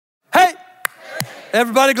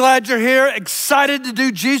Everybody glad you're here, excited to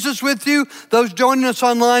do Jesus with you. Those joining us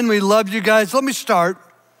online, we love you guys. Let me start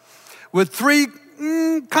with three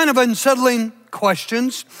kind of unsettling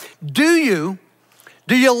questions. Do you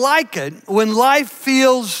like it when life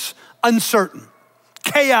feels uncertain,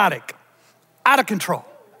 chaotic, out of control?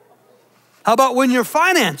 How about when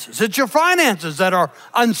it's your finances that are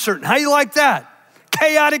uncertain? How you like that?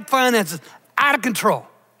 Chaotic finances, out of control.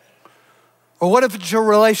 Or what if it's your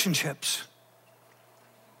relationships?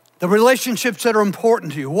 The relationships that are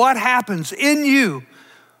important to you. What happens in you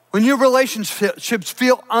when your relationships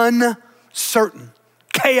feel uncertain,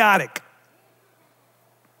 chaotic,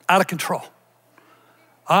 out of control?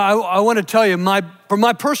 I want to tell you, from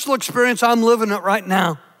my personal experience, I'm living it right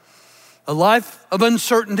now. A life of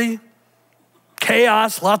uncertainty,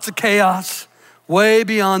 chaos, lots of chaos, way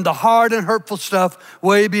beyond the hard and hurtful stuff,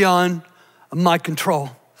 way beyond my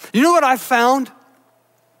control. You know what I found?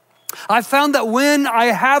 I found that when I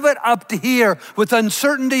have it up to here with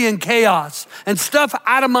uncertainty and chaos and stuff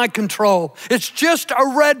out of my control, it's just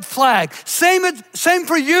a red flag. Same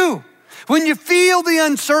for you. When you feel the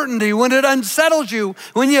uncertainty, when it unsettles you,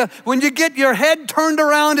 when you get your head turned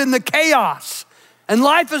around in the chaos and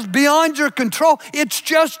life is beyond your control, it's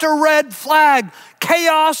just a red flag.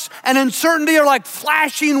 Chaos and uncertainty are like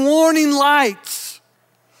flashing warning lights.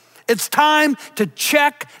 It's time to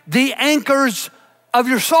check the anchors of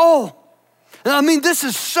your soul. I mean, this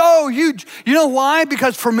is so huge. You know why?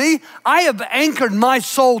 Because for me, I have anchored my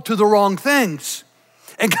soul to the wrong things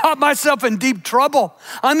and got myself in deep trouble.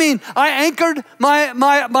 I mean, I anchored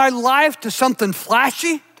my life to something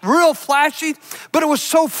flashy, real flashy, but it was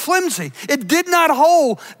so flimsy. It did not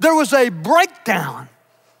hold. There was a breakdown,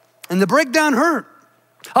 and the breakdown hurt.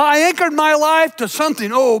 I anchored my life to something,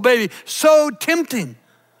 so tempting,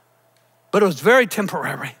 but it was very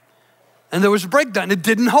temporary. And there was a breakdown. It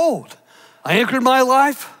didn't hold. I anchored my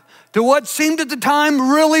life to what seemed at the time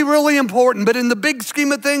really, really important, but in the big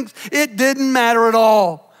scheme of things, it didn't matter at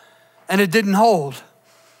all, and it didn't hold.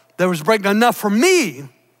 There was a breakdown. Enough for me.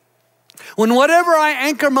 When whatever I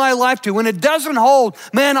anchor my life to, when it doesn't hold,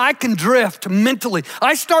 man, I can drift mentally.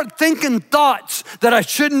 I start thinking thoughts that I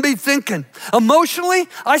shouldn't be thinking. Emotionally,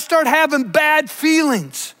 I start having bad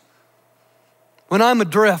feelings when I'm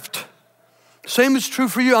adrift. Same is true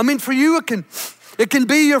for you. I mean, for you, it can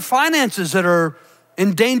be your finances that are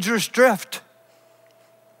in dangerous drift.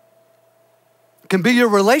 It can be your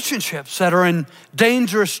relationships that are in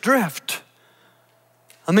dangerous drift.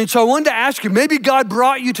 I mean, so I wanted to ask you, maybe God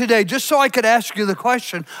brought you today just so I could ask you the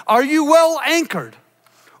question, are you well anchored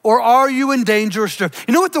or are you in dangerous drift?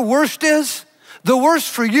 You know what the worst is? The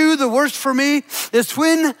worst for you, the worst for me, is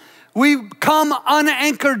when we come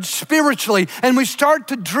unanchored spiritually and we start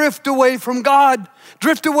to drift away from God,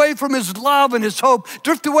 drift away from his love and his hope,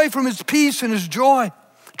 drift away from his peace and his joy,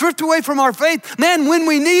 drift away from our faith. Man, when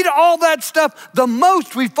we need all that stuff the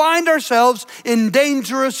most, we find ourselves in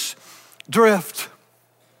dangerous drift.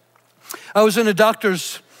 I was in a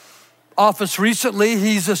doctor's office recently.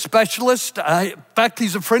 He's a specialist. In fact,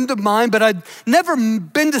 he's a friend of mine, but I'd never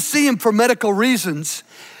been to see him for medical reasons.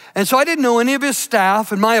 And so I didn't know any of his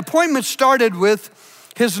staff, and my appointment started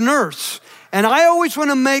with his nurse. And I always want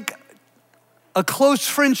to make a close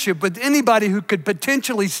friendship with anybody who could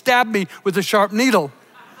potentially stab me with a sharp needle.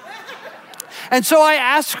 And so I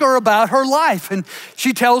ask her about her life, and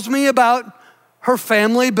she tells me about her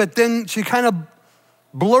family, but then she kind of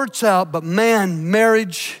blurts out, but man,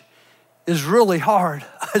 marriage is really hard.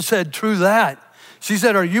 I said, true that. She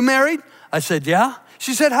said, are you married? I said, yeah.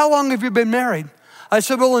 She said, how long have you been married? I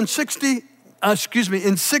said, well, in 6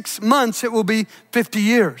 months, it will be 50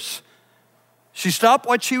 years. She stopped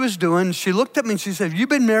what she was doing. She looked at me and she said, you've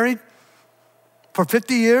been married for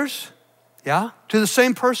 50 years? Yeah. To the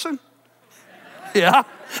same person? Yeah.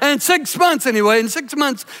 And in 6 months anyway, in 6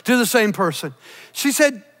 months to the same person. She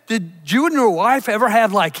said, did you and your wife ever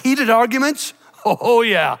have like heated arguments? Oh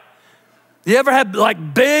yeah. You ever had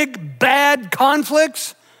like big, bad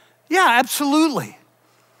conflicts? Yeah, absolutely.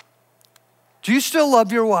 Do you still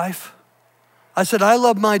love your wife? I said, I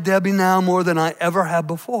love my Debbie now more than I ever have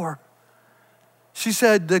before. She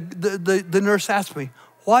said, the nurse asked me,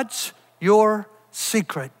 what's your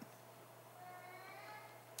secret?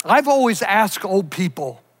 I've always asked old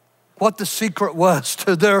people what the secret was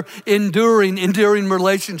to their enduring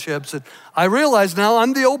relationships. And I realize now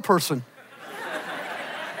I'm the old person.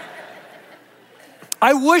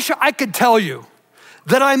 I wish I could tell you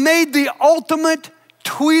that I made the ultimate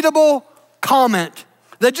tweetable comment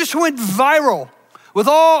that just went viral with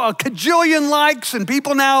all a cajillion likes, and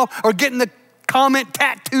people now are getting the comment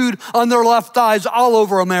tattooed on their left thighs all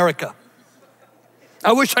over America.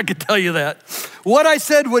 I wish I could tell you that. What I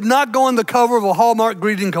said would not go on the cover of a Hallmark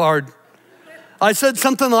greeting card. I said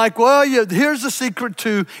something like, well, here's the secret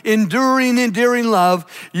to enduring love.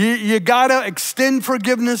 You gotta extend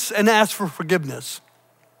forgiveness and ask for forgiveness.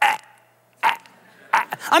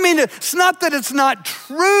 I mean, it's not that it's not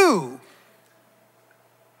true,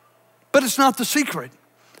 but it's not the secret.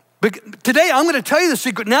 But today, I'm gonna tell you the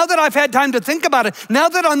secret. Now that I've had time to think about it, now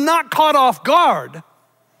that I'm not caught off guard,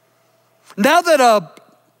 now that a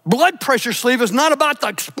blood pressure sleeve is not about to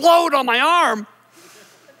explode on my arm,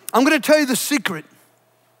 I'm gonna tell you the secret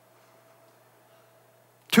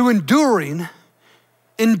to enduring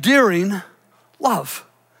love.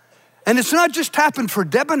 And it's not just happened for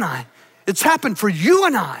Deb and I, it's happened for you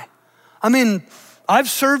and I. I mean, I've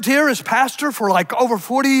served here as pastor for like over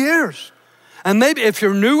 40 years. And maybe if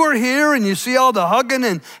you're newer here and you see all the hugging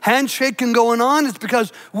and handshaking going on, it's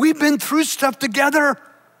because we've been through stuff together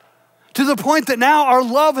to the point that now our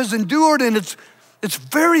love has endured, and it's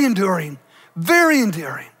very enduring, very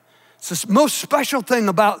endearing. It's the most special thing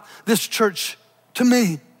about this church to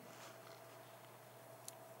me.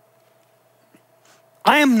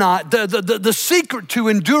 I am not, the secret to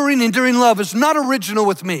enduring love is not original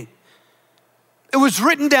with me. It was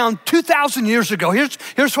written down 2,000 years ago.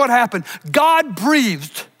 Here's what happened. God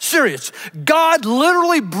breathed, serious. God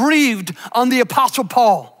literally breathed on the Apostle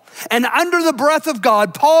Paul. And under the breath of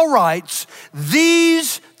God, Paul writes,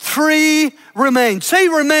 these three remain. Say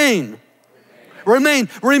remain. Remain.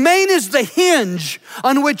 Remain is the hinge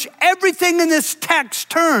on which everything in this text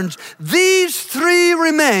turns. These three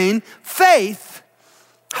remain: faith,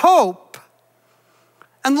 hope,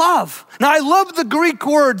 and love. Now, I love the Greek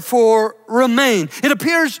word for remain. It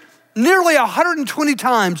appears nearly 120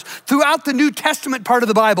 times throughout the New Testament part of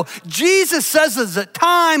the Bible. Jesus says it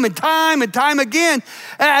time and time and time again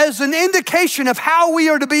as an indication of how we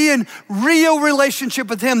are to be in real relationship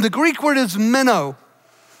with him. The Greek word is meno,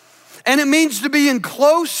 and it means to be in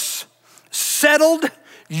close, settled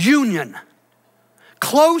union.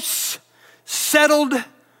 Close, settled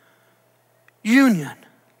union.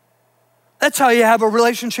 That's how you have a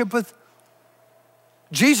relationship with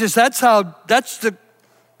Jesus. That's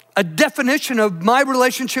a definition of my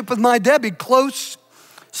relationship with my Debbie, close,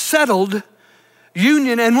 settled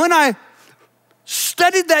union. And when I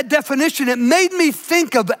studied that definition, it made me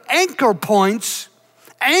think of anchor points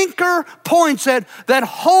that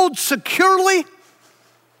hold securely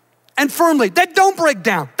and firmly, that don't break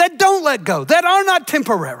down, that don't let go, that are not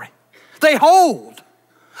temporary. They hold.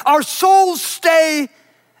 Our souls stay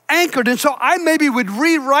anchored. And so I maybe would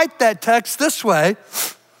rewrite that text this way.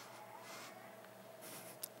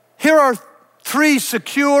 Here are three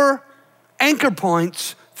secure anchor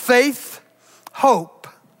points: faith, hope,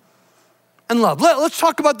 and love. Let's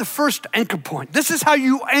talk about the first anchor point. This is how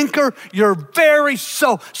you anchor your very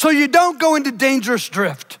soul so you don't go into dangerous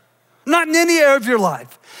drift, not in any area of your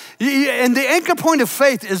life. And the anchor point of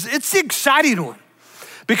faith it's the exciting one,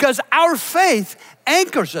 because our faith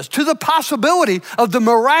anchors us to the possibility of the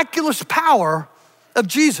miraculous power of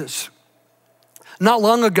Jesus. Not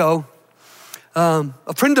long ago,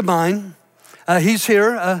 a friend of mine, he's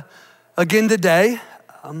here again today.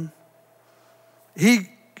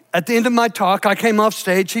 At the end of my talk, I came off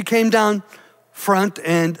stage. He came down front,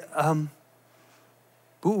 and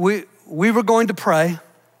we were going to pray.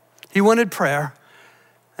 He wanted prayer,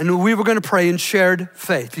 and we were going to pray in shared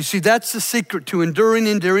faith. You see, that's the secret to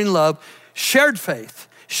enduring love: shared faith,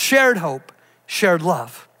 shared hope, shared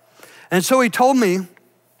love. And so he told me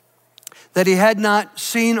that he had not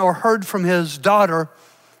seen or heard from his daughter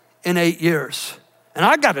in 8 years. And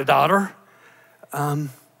I got a daughter. So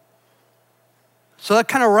that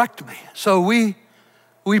kind of wrecked me. So we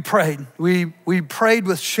prayed. We prayed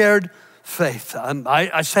with shared faith.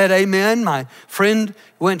 I said amen. My friend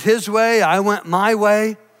went his way. I went my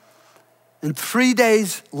way. And 3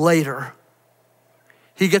 days later,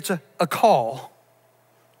 he gets a call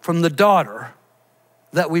from the daughter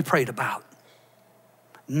that we prayed about.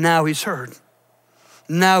 Now he's heard.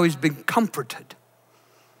 Now he's been comforted.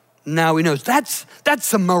 Now he knows. That's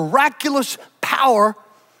the miraculous power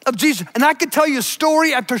of Jesus. And I could tell you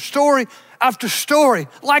story after story after story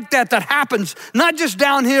like that happens, not just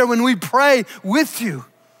down here when we pray with you,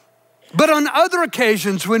 but on other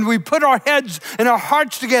occasions when we put our heads and our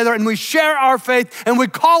hearts together and we share our faith and we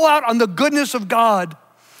call out on the goodness of God.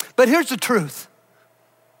 But here's the truth.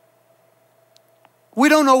 We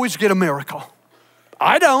don't always get a miracle.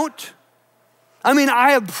 I don't. I mean,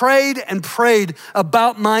 I have prayed and prayed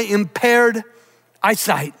about my impaired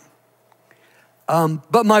eyesight.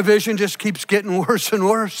 But my vision just keeps getting worse and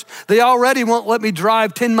worse. They already won't let me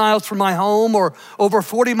drive 10 miles from my home or over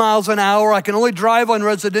 40 miles an hour. I can only drive on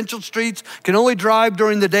residential streets, can only drive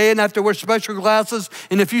during the day, and I have to wear special glasses.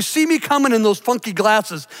 And if you see me coming in those funky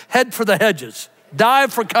glasses, head for the hedges.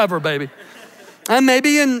 Dive for cover, baby. And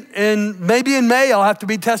maybe in May, I'll have to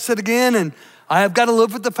be tested again, and I have got to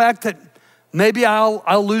live with the fact that maybe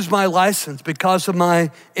I'll lose my license because of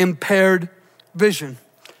my impaired vision.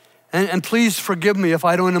 And please forgive me if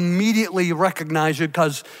I don't immediately recognize you,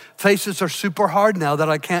 because faces are super hard now that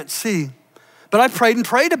I can't see. But I prayed and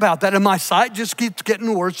prayed about that, and my sight just keeps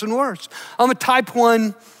getting worse and worse. I'm a type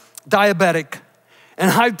 1 diabetic,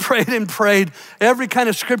 and I prayed and prayed every kind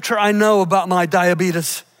of scripture I know about my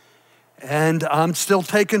diabetes. And I'm still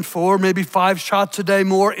taking 4, maybe 5 shots a day,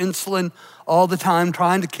 more insulin all the time,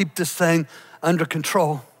 trying to keep this thing under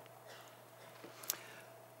control.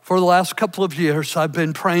 For the last couple of years, I've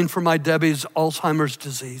been praying for my Debbie's Alzheimer's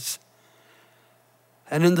disease.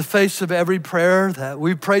 And in the face of every prayer that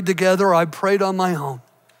we prayed together, I prayed on my own.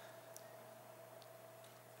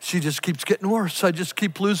 She just keeps getting worse. I just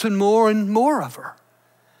keep losing more and more of her.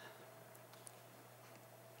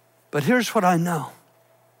 But here's what I know.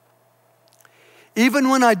 Even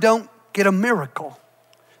when I don't get a miracle,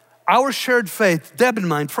 our shared faith, Deb and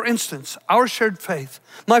mine, for instance, our shared faith,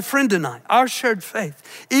 my friend and I, our shared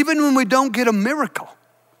faith, even when we don't get a miracle,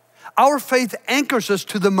 our faith anchors us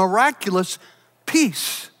to the miraculous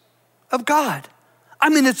peace of God. I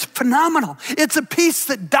mean, it's phenomenal. It's a peace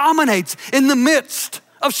that dominates in the midst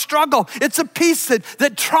of struggle. It's a peace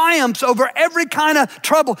that triumphs over every kind of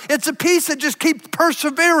trouble. It's a peace that just keeps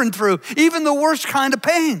persevering through even the worst kind of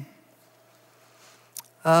pain.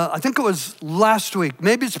 I think it was last week,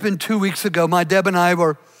 maybe it's been 2 weeks ago, my Deb and I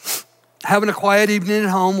were having a quiet evening at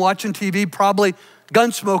home, watching TV. Probably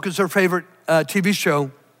Gunsmoke is her favorite TV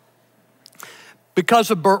show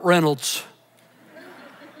because of Burt Reynolds.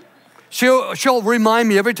 She'll remind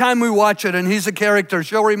me every time we watch it, and he's a character,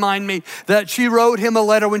 she'll remind me that she wrote him a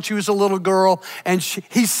letter when she was a little girl, and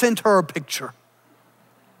he sent her a picture.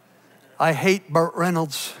 I hate Burt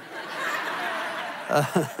Reynolds.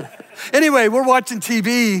 Anyway, we're watching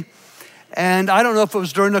TV, and I don't know if it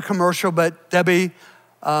was during the commercial, but Debbie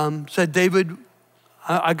said, David,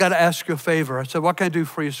 I got to ask you a favor. I said, what can I do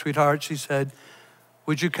for you, sweetheart? She said,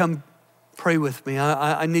 would you come pray with me?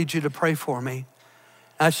 I need you to pray for me.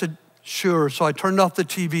 And I said, sure. So I turned off the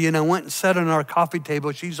TV, and I went and sat on our coffee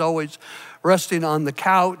table. She's always resting on the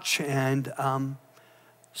couch, and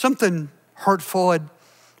something hurtful had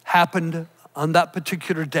happened on that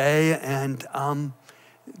particular day, and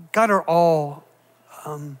got her all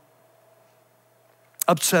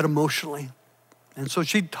upset emotionally. And so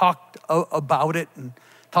she talked about it and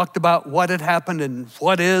talked about what had happened and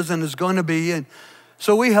what is and is going to be. And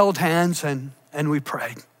so we held hands and we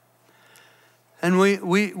prayed. And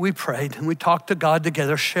we prayed and we talked to God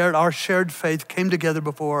together, our shared faith came together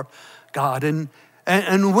before God. And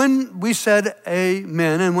when we said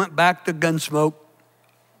amen and went back to Gunsmoke,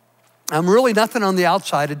 really nothing on the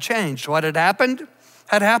outside had changed. What had happened,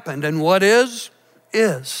 and what is.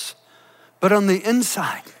 But on the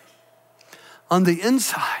inside,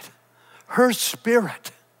 her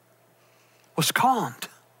spirit was calmed.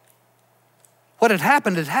 What had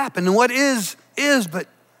happened, and what is, but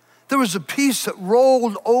there was a peace that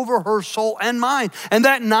rolled over her soul and mind. And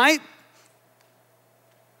that night,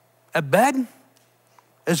 at bed,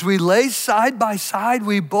 as we lay side by side,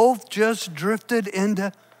 we both just drifted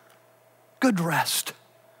into good rest.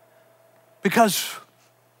 Because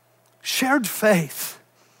shared faith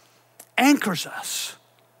anchors us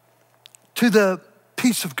to the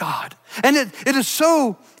peace of God. And it is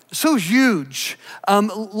so huge.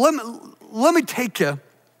 Let me take you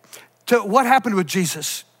to what happened with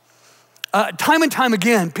Jesus. Time and time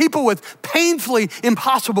again, people with painfully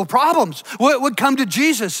impossible problems would come to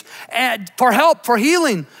Jesus for help, for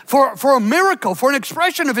healing, for a miracle, for an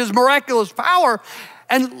expression of his miraculous power.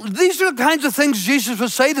 And these are the kinds of things Jesus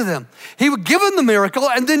would say to them. He would give them the miracle,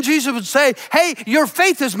 and then Jesus would say, hey, your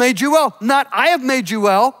faith has made you well. Not I have made you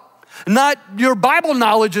well. Not your Bible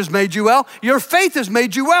knowledge has made you well. Your faith has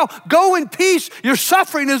made you well. Go in peace. Your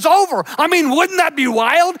suffering is over. I mean, wouldn't that be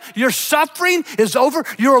wild? Your suffering is over.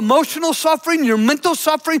 Your emotional suffering, your mental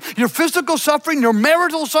suffering, your physical suffering, your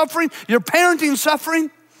marital suffering, your parenting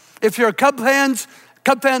suffering. If you're a Cub fan,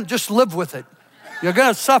 just live with it. You're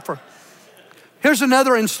going to suffer. Here's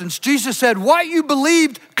another instance. Jesus said, what you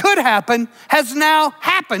believed could happen has now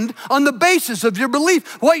happened on the basis of your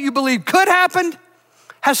belief. What you believed could happen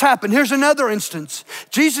has happened. Here's another instance.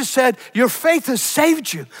 Jesus said, your faith has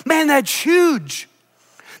saved you. Man, that's huge.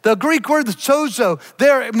 The Greek word sozo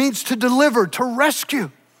there, it means to deliver, to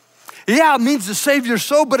rescue. Yeah, it means to save your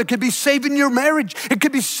soul, but it could be saving your marriage. It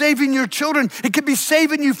could be saving your children. It could be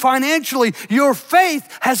saving you financially. Your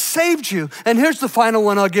faith has saved you. And here's the final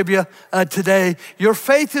one I'll give you today. Your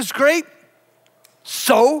faith is great,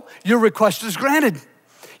 so your request is granted.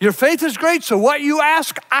 Your faith is great, so what you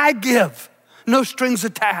ask, I give. No strings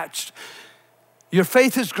attached. Your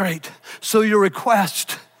faith is great, so your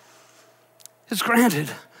request is granted.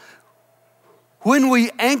 When we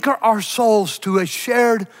anchor our souls to a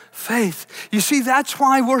shared faith. You see, that's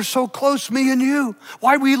why we're so close, me and you.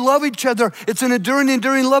 Why we love each other. It's an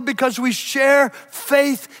enduring love because we share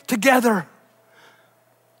faith together.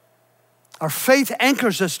 Our faith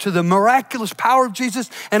anchors us to the miraculous power of Jesus,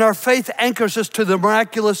 and our faith anchors us to the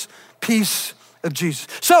miraculous peace of Jesus.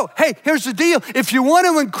 So, hey, here's the deal. If you want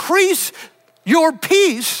to increase your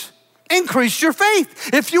peace, increase your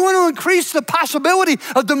faith. If you want to increase the possibility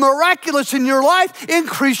of the miraculous in your life,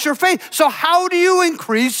 increase your faith. So how do you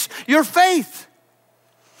increase your faith?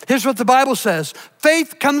 Here's what the Bible says.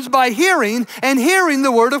 Faith comes by hearing, and hearing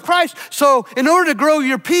the word of Christ. So in order to grow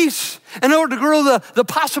your peace, in order to grow the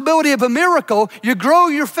possibility of a miracle, you grow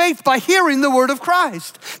your faith by hearing the word of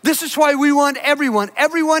Christ. This is why we want everyone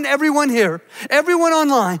here, everyone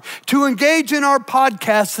online, to engage in our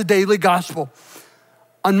podcast, The Daily Gospel.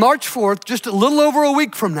 On March 4th, just a little over a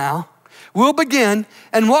week from now, we'll begin.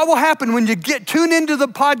 And what will happen when you tune into the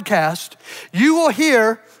podcast, you will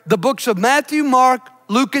hear the books of Matthew, Mark,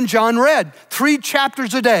 Luke, and John read, 3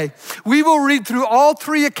 chapters a day. We will read through all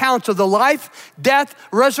 3 accounts of the life, death,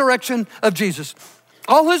 resurrection of Jesus.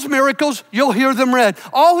 All his miracles, you'll hear them read.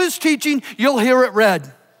 All his teaching, you'll hear it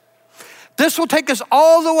read. This will take us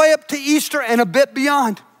all the way up to Easter and a bit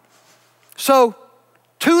beyond. So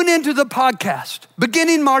tune into the podcast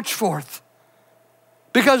beginning March 4th.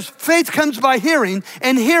 Because faith comes by hearing,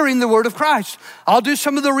 and hearing the word of Christ. I'll do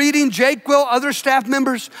some of the reading. Jake will, other staff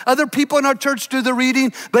members, other people in our church do the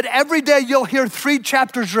reading. But every day you'll hear 3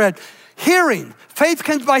 chapters read. Hearing. Faith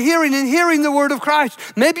comes by hearing, and hearing the word of Christ.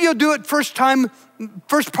 Maybe you'll do it first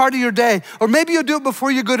part of your day. Or maybe you'll do it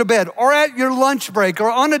before you go to bed. Or at your lunch break.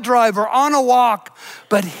 Or on a drive. Or on a walk.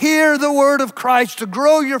 But hear the word of Christ to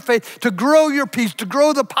grow your faith. To grow your peace. To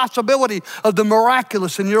grow the possibility of the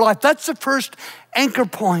miraculous in your life. That's the first anchor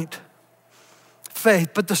point, faith.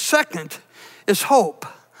 But the second is hope,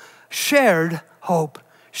 shared hope,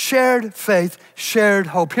 shared faith, shared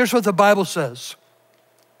hope. Here's what the Bible says.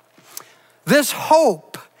 This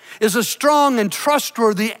hope is a strong and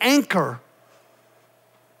trustworthy anchor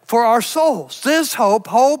for our souls. This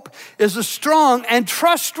hope is a strong and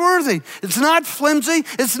trustworthy. It's not flimsy.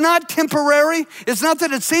 It's not temporary. It's not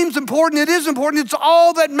that it seems important. It is important. It's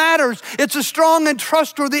all that matters. It's a strong and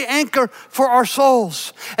trustworthy anchor for our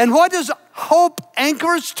souls. And what does hope anchor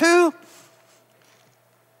us to?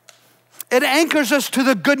 It anchors us to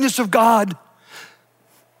the goodness of God.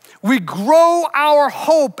 We grow our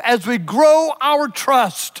hope as we grow our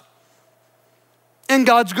trust in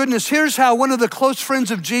God's goodness. Here's how one of the close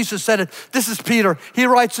friends of Jesus said it. This is Peter. He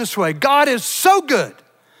writes this way. God is so good.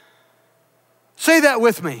 Say that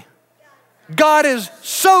with me. God is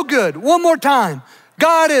so good. One more time.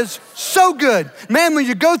 God is so good. Man, when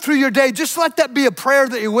you go through your day, just let that be a prayer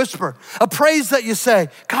that you whisper, a praise that you say.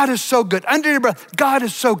 God is so good. Under your breath, God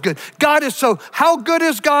is so good. God is so, how good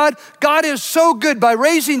is God? God is so good. By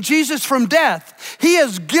raising Jesus from death, he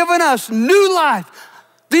has given us new life.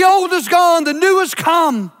 The old is gone, the new has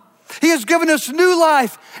come. He has given us new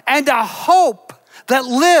life and a hope that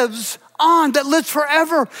lives on, that lives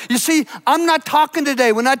forever. You see, I'm not talking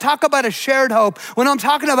today, when I talk about a shared hope, when I'm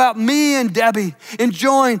talking about me and Debbie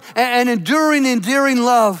enjoying and enduring, endearing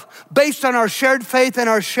love based on our shared faith and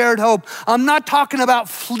our shared hope, I'm not talking about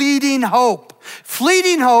fleeting hope.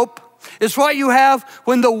 Fleeting hope is what you have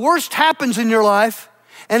when the worst happens in your life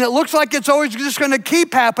and it looks like it's always just gonna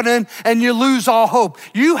keep happening and you lose all hope.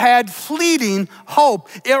 You had fleeting hope.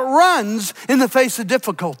 It runs in the face of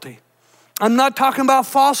difficulty. I'm not talking about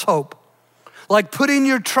false hope, like putting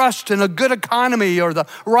your trust in a good economy or the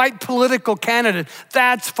right political candidate.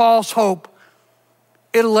 That's false hope.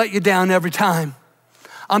 It'll let you down every time.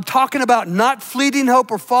 I'm talking about not fleeting hope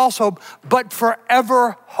or false hope, but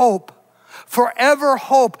forever hope. Forever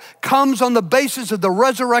hope comes on the basis of the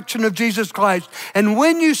resurrection of Jesus Christ. And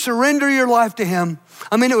when you surrender your life to him,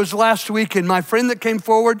 it was last weekend, my friend that came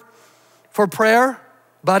forward for prayer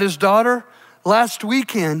about his daughter, last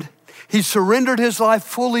weekend, he surrendered his life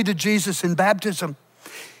fully to Jesus in baptism.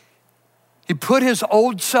 He put his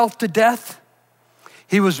old self to death.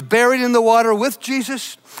 He was buried in the water with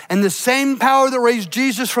Jesus, and the same power that raised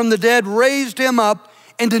Jesus from the dead raised him up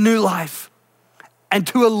into new life. and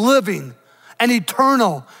to a living and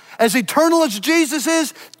eternal. As eternal as Jesus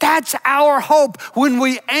is, that's our hope when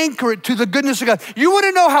we anchor it to the goodness of God. You want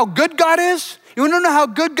to know how good God is? You want to know how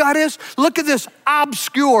good God is? Look at this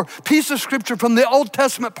obscure piece of scripture from the Old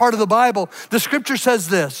Testament part of the Bible. The scripture says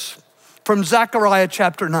this from Zechariah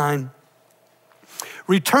chapter 9.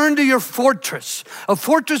 Return to your fortress. A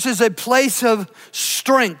fortress is a place of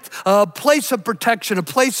strength, a place of protection, a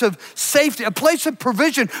place of safety, a place of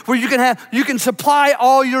provision where you can supply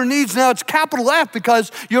all your needs. Now it's capital F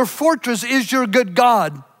because your fortress is your good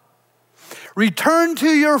God. Return to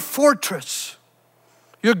your fortress,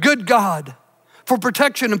 your good God, for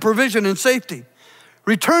protection and provision and safety.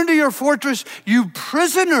 Return to your fortress, you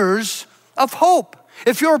prisoners of hope.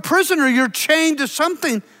 If you're a prisoner, you're chained to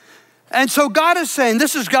something. And so God is saying,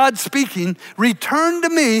 this is God speaking, return to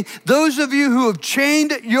me, those of you who have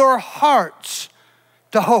chained your hearts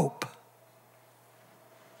to hope.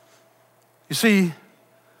 You see,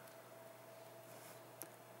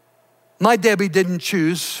 my Debbie didn't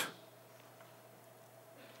choose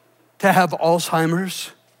to have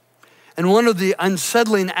Alzheimer's. And one of the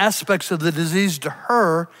unsettling aspects of the disease to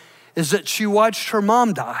her is that she watched her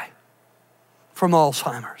mom die from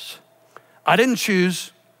Alzheimer's. I didn't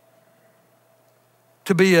choose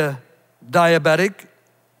to be a diabetic,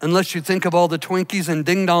 unless you think of all the Twinkies and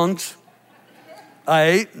Ding Dongs I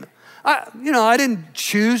ate. I didn't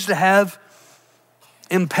choose to have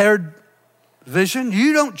impaired vision.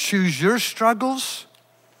 You don't choose your struggles.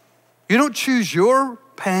 You don't choose your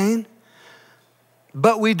pain.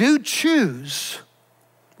 But we do choose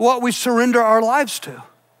what we surrender our lives to.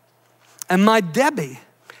 And my Debbie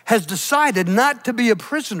has decided not to be a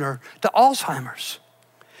prisoner to Alzheimer's.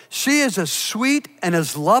 She is as sweet and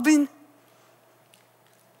as loving.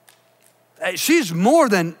 She's more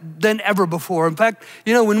than ever before. In fact,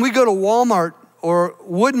 when we go to Walmart or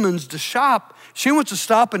Woodman's to shop, she wants to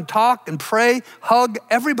stop and talk and pray, hug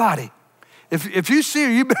everybody. If you see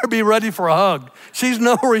her, you better be ready for a hug. She's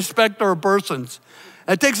no respecter of persons.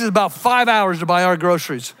 It takes us about 5 hours to buy our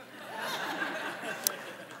groceries.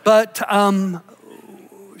 But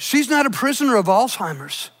she's not a prisoner of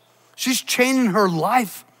Alzheimer's. She's chaining her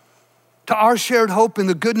life to our shared hope in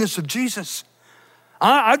the goodness of Jesus.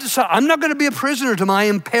 I decided I'm not going to be a prisoner to my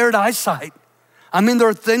impaired eyesight. I mean, there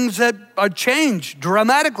are things that are changed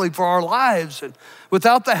dramatically for our lives. And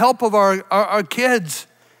without the help of our kids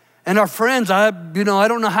and our friends, I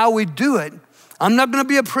don't know how we do it. I'm not going to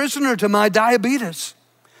be a prisoner to my diabetes.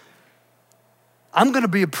 I'm going to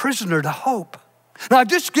be a prisoner to hope. Now, I've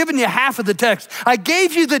just given you half of the text. I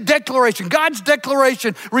gave you the declaration, God's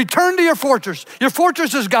declaration. Return to your fortress. Your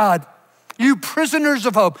fortress is God. You prisoners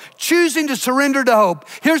of hope, choosing to surrender to hope.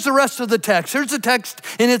 Here's the rest of the text. Here's the text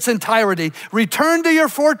in its entirety. Return to your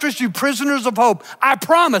fortress, you prisoners of hope. I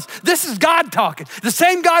promise. This is God talking. The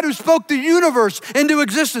same God who spoke the universe into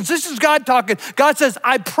existence. This is God talking. God says,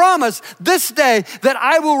 I promise this day that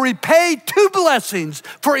I will repay 2 blessings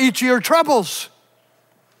for each of your troubles.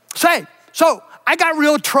 So I got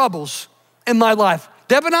real troubles in my life.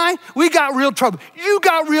 Deb and I, we got real trouble. You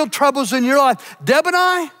got real troubles in your life. Deb and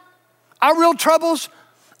I, our real troubles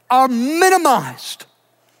are minimized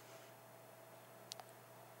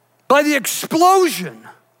by the explosion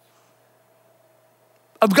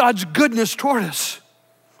of God's goodness toward us.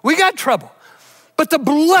 We got trouble, but the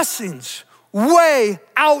blessings way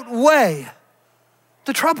outweigh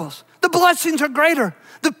the troubles. The blessings are greater.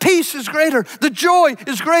 The peace is greater. The joy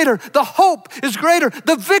is greater. The hope is greater.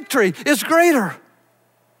 The victory is greater.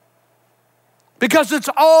 Because it's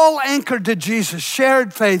all anchored to Jesus,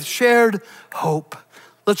 shared faith, shared hope.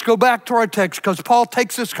 Let's go back to our text because Paul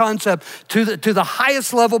takes this concept to the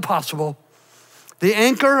highest level possible. The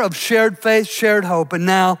anchor of shared faith, shared hope, and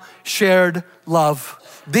now shared love.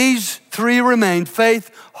 These 3 remain: faith,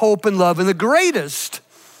 hope, and love. And the greatest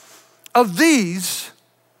of these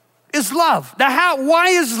is love. Now, why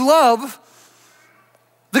is love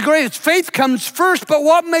the greatest? Faith comes first, but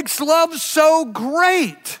what makes love so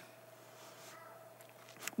great?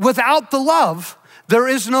 Without the love, there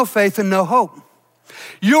is no faith and no hope.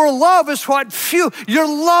 Your love is what your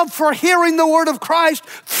love for hearing the word of Christ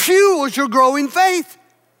fuels your growing faith.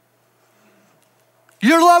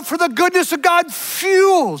 Your love for the goodness of God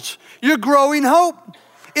fuels your growing hope.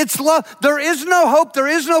 It's love. There is no hope, there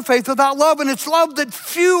is no faith without love, and it's love that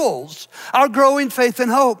fuels our growing faith and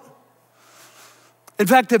hope. In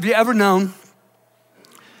fact, have you ever known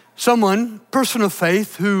person of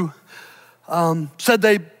faith, who said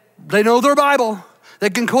they know their Bible, they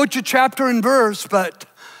can quote you chapter and verse, but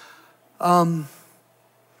they're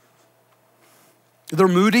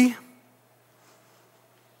moody,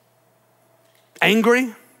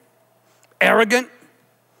 angry, arrogant,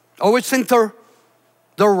 always think they're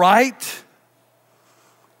right.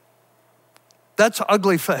 That's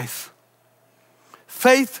ugly faith.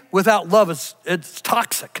 Faith without love it's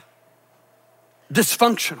toxic,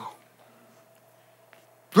 dysfunctional.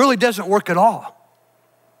 Really doesn't work at all.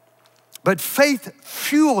 But faith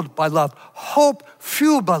fueled by love, hope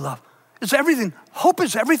fueled by love is everything. Hope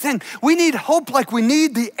is everything. We need hope like we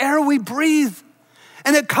need the air we breathe.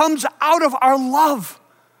 And it comes out of our love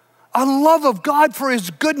of God for his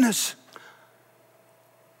goodness.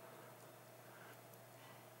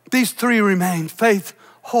 These three remain: faith,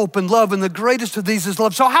 hope, and love. And the greatest of these is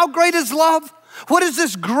love. So how great is love? What is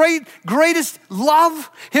this greatest love?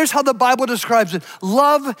 Here's how the Bible describes it.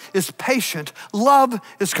 Love is patient. Love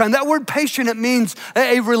is kind. That word patient, it means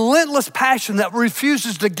a relentless passion that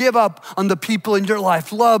refuses to give up on the people in your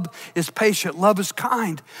life. Love is patient. Love is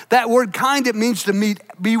kind. That word kind, it means to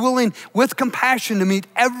be willing with compassion to meet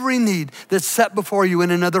every need that's set before you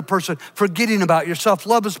in another person, forgetting about yourself.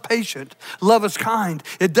 Love is patient. Love is kind.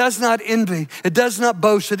 It does not envy. It does not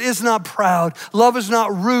boast. It is not proud. Love is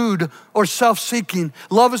not rude or self-seeking.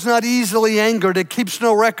 Love is not easily angered. It keeps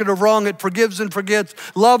no record of wrong. It forgives and forgets.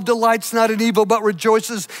 Love delights not in evil, but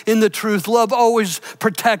rejoices in the truth. Love always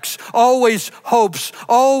protects, always hopes,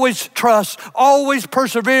 always trusts, always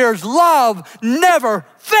perseveres. Love never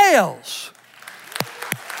fails.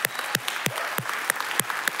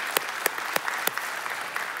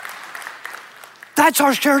 That's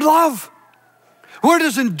our shared love. Where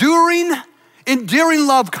does endearing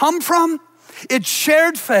love come from? It's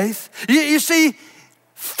shared faith. You see,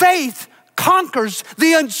 faith conquers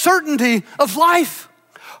the uncertainty of life.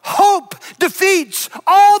 Hope defeats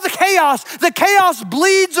all the chaos. The chaos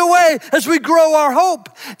bleeds away as we grow our hope.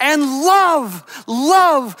 And love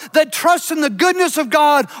that trusts in the goodness of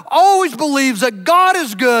God always believes that God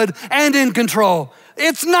is good and in control.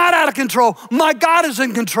 It's not out of control. My God is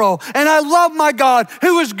in control. And I love my God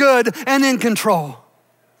who is good and in control.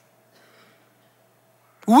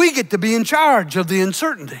 We get to be in charge of the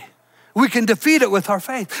uncertainty. We can defeat it with our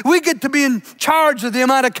faith. We get to be in charge of the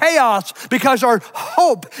amount of chaos because our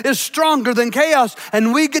hope is stronger than chaos.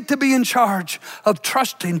 And we get to be in charge of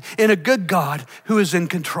trusting in a good God who is in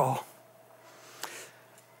control.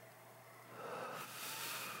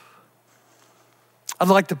 I'd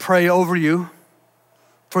like to pray over you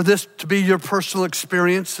for this to be your personal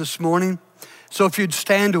experience this morning. So if you'd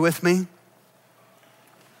stand with me.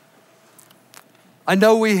 I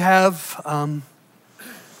know we have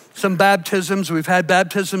some baptisms. We've had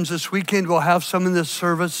baptisms this weekend. We'll have some in this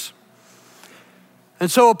service. And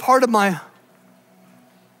so a part of my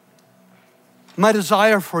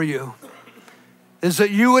desire for you is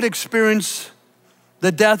that you would experience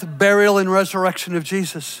the death, burial, and resurrection of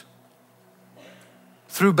Jesus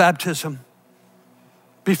through baptism.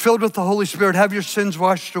 Be filled with the Holy Spirit. Have your sins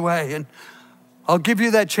washed away. And I'll give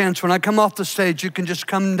you that chance. When I come off the stage, you can just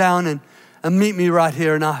come down and meet me right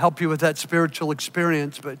here, and I'll help you with that spiritual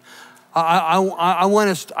experience. But I want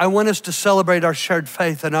us to celebrate our shared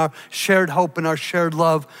faith and our shared hope and our shared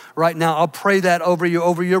love right now. I'll pray that over you,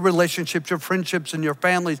 over your relationships, your friendships, and your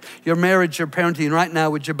families, your marriage, your parenting. Right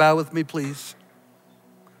now, would you bow with me, please?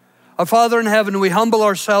 Our Father in heaven, we humble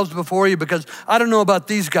ourselves before you because I don't know about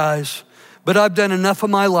these guys, but I've done enough of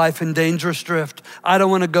my life in dangerous drift. I don't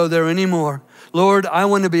want to go there anymore. Lord, I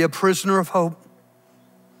want to be a prisoner of hope.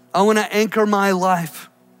 I want to anchor my life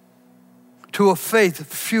to a faith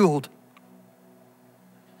fueled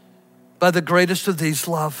by the greatest of these,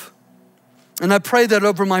 love. And I pray that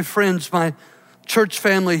over my friends, my church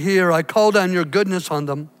family here, I call down your goodness on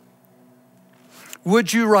them.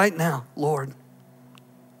 Would you right now, Lord,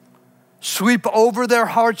 sweep over their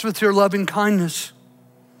hearts with your loving kindness,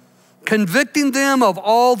 convicting them of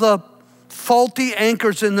all the faulty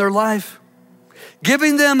anchors in their life,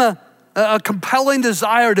 giving them a compelling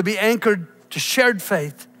desire to be anchored to shared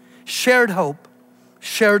faith, shared hope,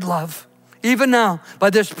 shared love. Even now, by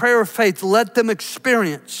this prayer of faith, let them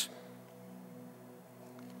experience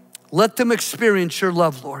your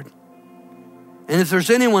love, Lord. And if there's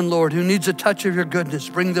anyone, Lord, who needs a touch of your goodness,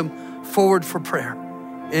 bring them forward for prayer.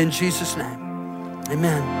 In Jesus' name,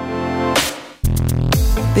 amen.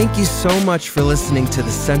 Thank you so much for listening to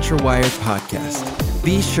the Central Wired podcast.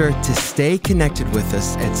 Be sure to stay connected with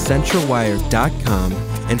us at centralwired.com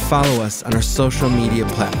and follow us on our social media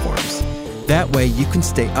platforms. That way you can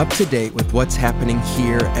stay up to date with what's happening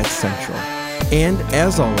here at Central. And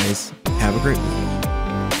as always, have a great week.